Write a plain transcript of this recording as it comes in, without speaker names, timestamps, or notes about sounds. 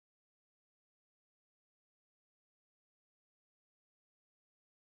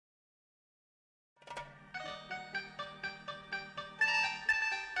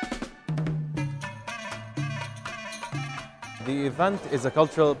The event is a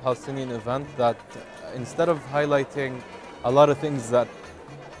cultural Palestinian event that instead of highlighting a lot of things that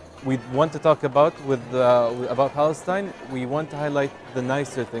we want to talk about about Palestine, we want to highlight the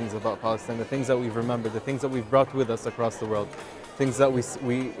nicer things about Palestine, the things that we've remembered, the things that we've brought with us across the world, things that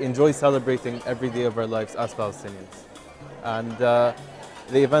we enjoy celebrating every day of our lives as Palestinians. And the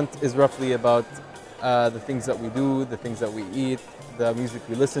event is roughly about the things that we do, the things that we eat, the music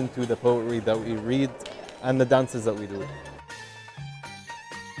we listen to, the poetry that we read, and the dances that we do.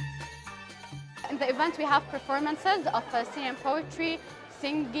 In the event we have performances of Palestinian poetry,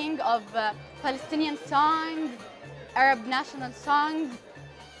 singing of Palestinian songs, Arab national songs,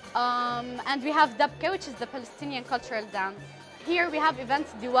 and we have Dabka, which is the Palestinian cultural dance. Here we have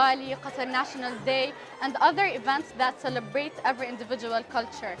events Diwali, Qatar National Day, and other events that celebrate every individual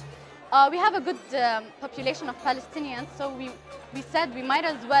culture. We have a good population of Palestinians, so we said we might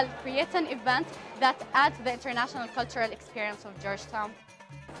as well create an event that adds to the international cultural experience of Georgetown.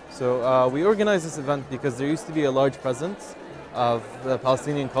 So we organized this event because there used to be a large presence of the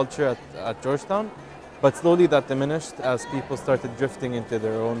Palestinian culture at Georgetown, but slowly that diminished as people started drifting into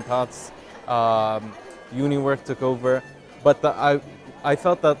their own paths. Uni work took over, but I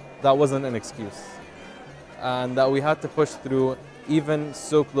felt that that wasn't an excuse and that we had to push through. Even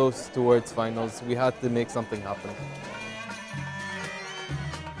so close towards finals, we had to make something happen.